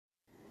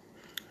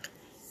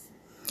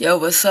Yo,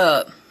 what's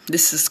up?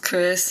 This is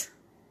Chris,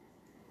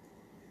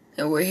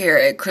 and we're here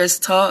at Chris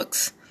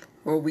Talks,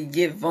 where we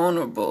get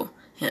vulnerable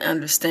in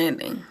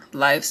understanding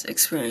life's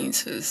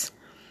experiences.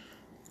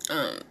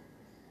 I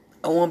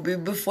won't be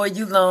before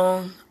you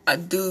long. I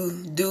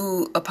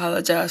do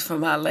apologize for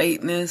my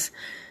lateness.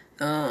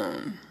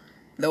 There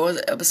was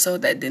an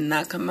episode that did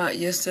not come out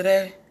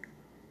yesterday,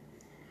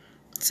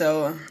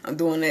 so I'm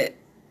doing it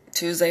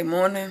Tuesday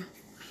morning.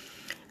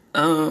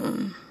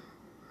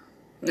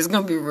 It's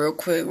going to be real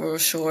quick, real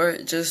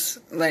short, just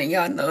letting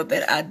y'all know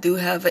that I do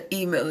have an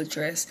email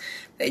address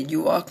that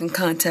you all can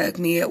contact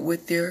me at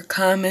with your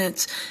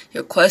comments,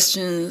 your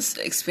questions,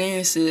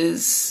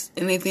 experiences,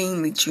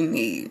 anything that you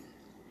need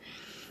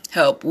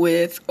help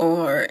with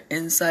or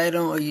insight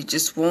on, or you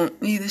just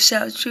want me to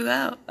shout you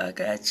out. I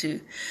got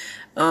you.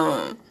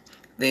 The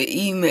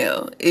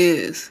email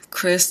is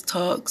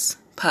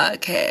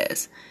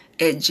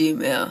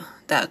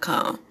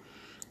christalkspodcast@gmail.com.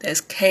 That's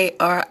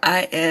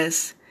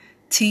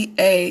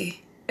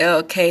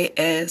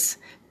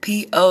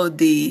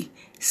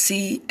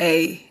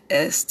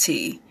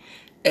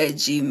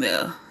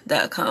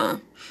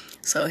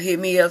So hit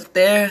me up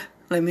there.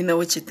 Let me know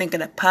what you think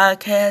of the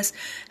podcast.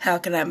 How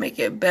can I make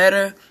it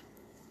better?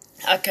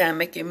 How can I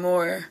make it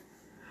more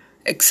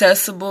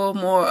accessible,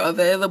 more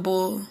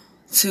available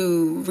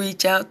to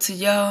reach out to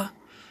y'all?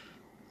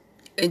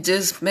 And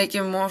just make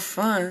it more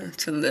fun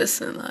to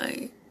listen.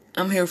 Like,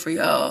 I'm here for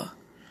y'all.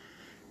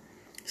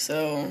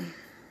 So,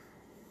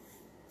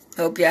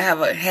 hope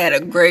y'all had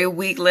a great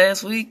week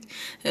last week.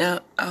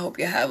 And I hope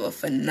y'all have a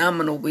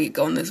phenomenal week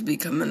on this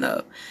week coming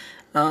up.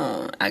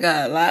 I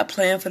got a lot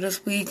planned for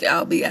this week.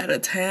 I'll be out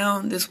of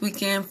town this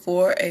weekend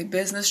for a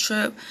business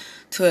trip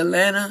to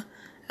Atlanta.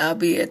 I'll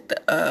be at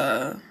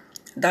the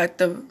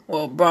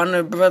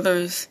Bronner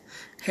Brothers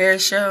hair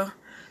show.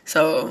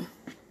 So,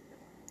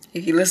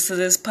 if you listen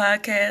to this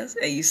podcast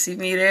and you see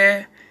me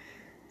there,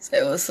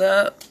 say what's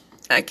up.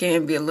 I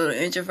can be a little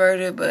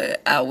introverted,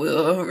 but I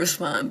will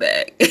respond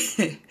back.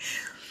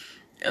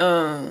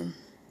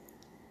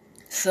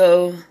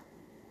 So,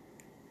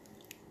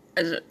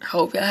 I just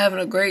hope y'all having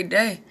a great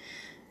day.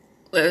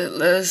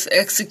 Let's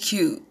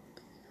execute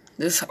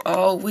this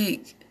all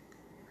week.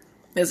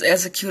 Let's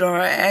execute on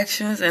our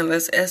actions and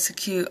let's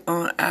execute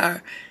on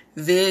our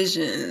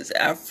visions,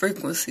 our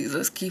frequencies.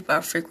 Let's keep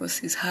our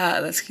frequencies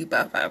high. Let's keep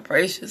our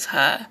vibrations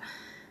high.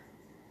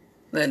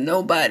 Let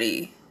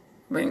nobody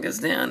bring us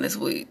down this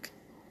week.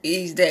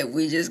 Each day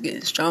we just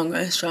getting stronger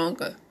and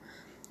stronger.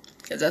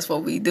 Because that's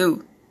what we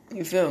do.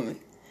 You feel me?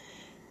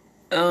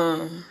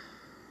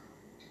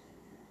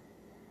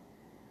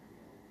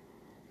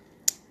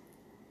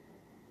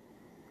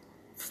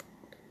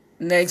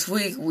 Next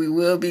week we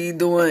will be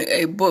doing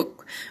a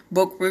book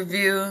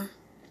review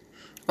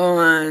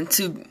on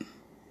To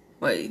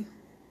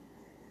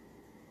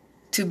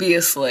Be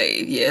a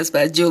Slave. Yes,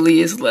 by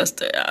Julius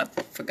Lester. I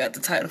forgot the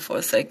title for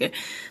a second.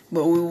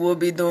 But we will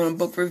be doing a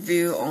book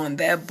review on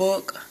that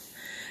book.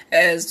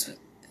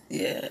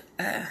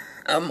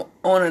 I'm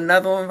on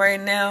another one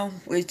right now,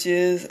 which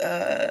is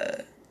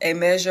A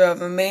Measure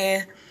of a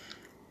Man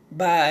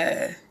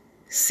by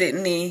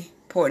Sidney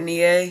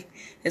Poitier.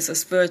 It's a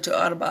spiritual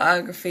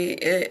autobiography.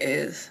 It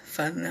is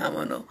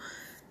phenomenal.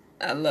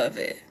 I love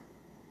it.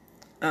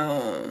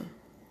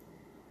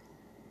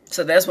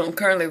 So that's what I'm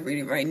currently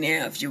reading right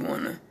now, if you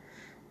want to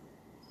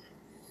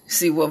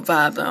see what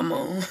vibe I'm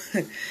on.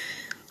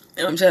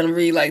 And I'm trying to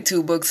read like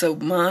 2 books a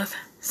month.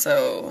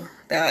 So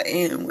that'll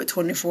end with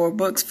 24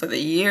 books for the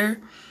year.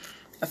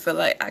 I feel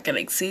like I can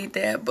exceed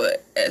that.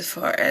 But as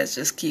far as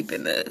just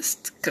keeping the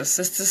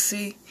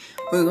consistency,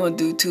 we're going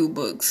to do 2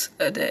 books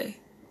a day.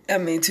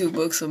 2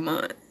 books a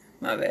month.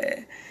 My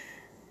bad.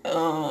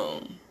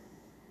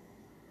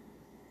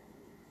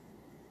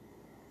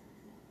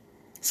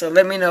 So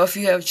let me know if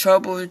you have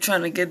trouble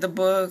trying to get the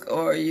book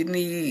or you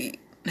need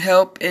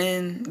help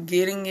in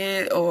getting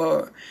it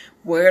or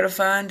where to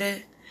find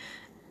it.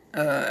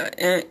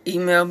 And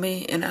email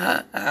me and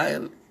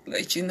I'll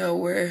let you know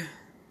where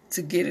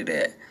to get it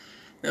at.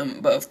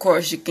 But of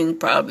course you can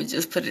probably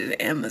just put it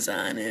in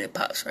Amazon and it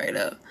pops right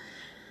up.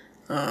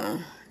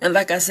 And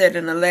like I said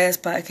in the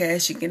last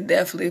podcast, you can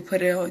definitely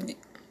put it on,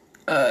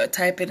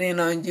 type it in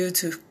on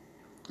YouTube,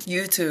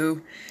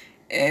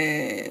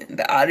 and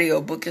the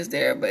audio book is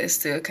there, but it's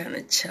still kind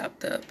of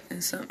chopped up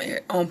in some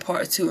area on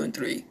part 2 and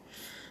 3.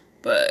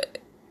 But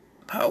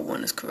part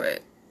 1 is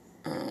correct.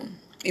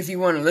 If you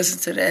want to listen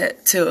to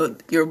that till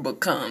your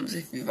book comes,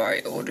 if you've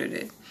already ordered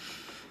it.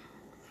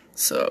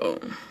 So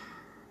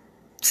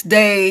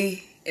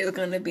today is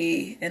going to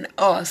be an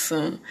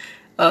awesome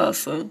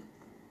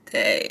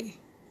day.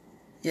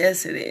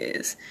 Yes, it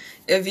is.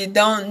 If you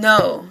don't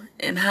know,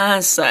 in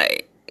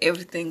hindsight,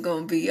 everything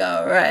gonna be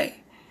alright.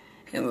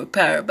 And we're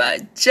powered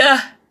by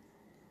Jah.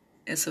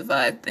 It's a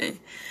vibe thing.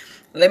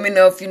 Let me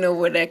know if you know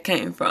where that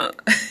came from.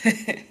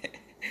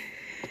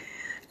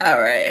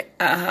 Alright,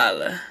 I'll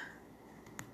holla.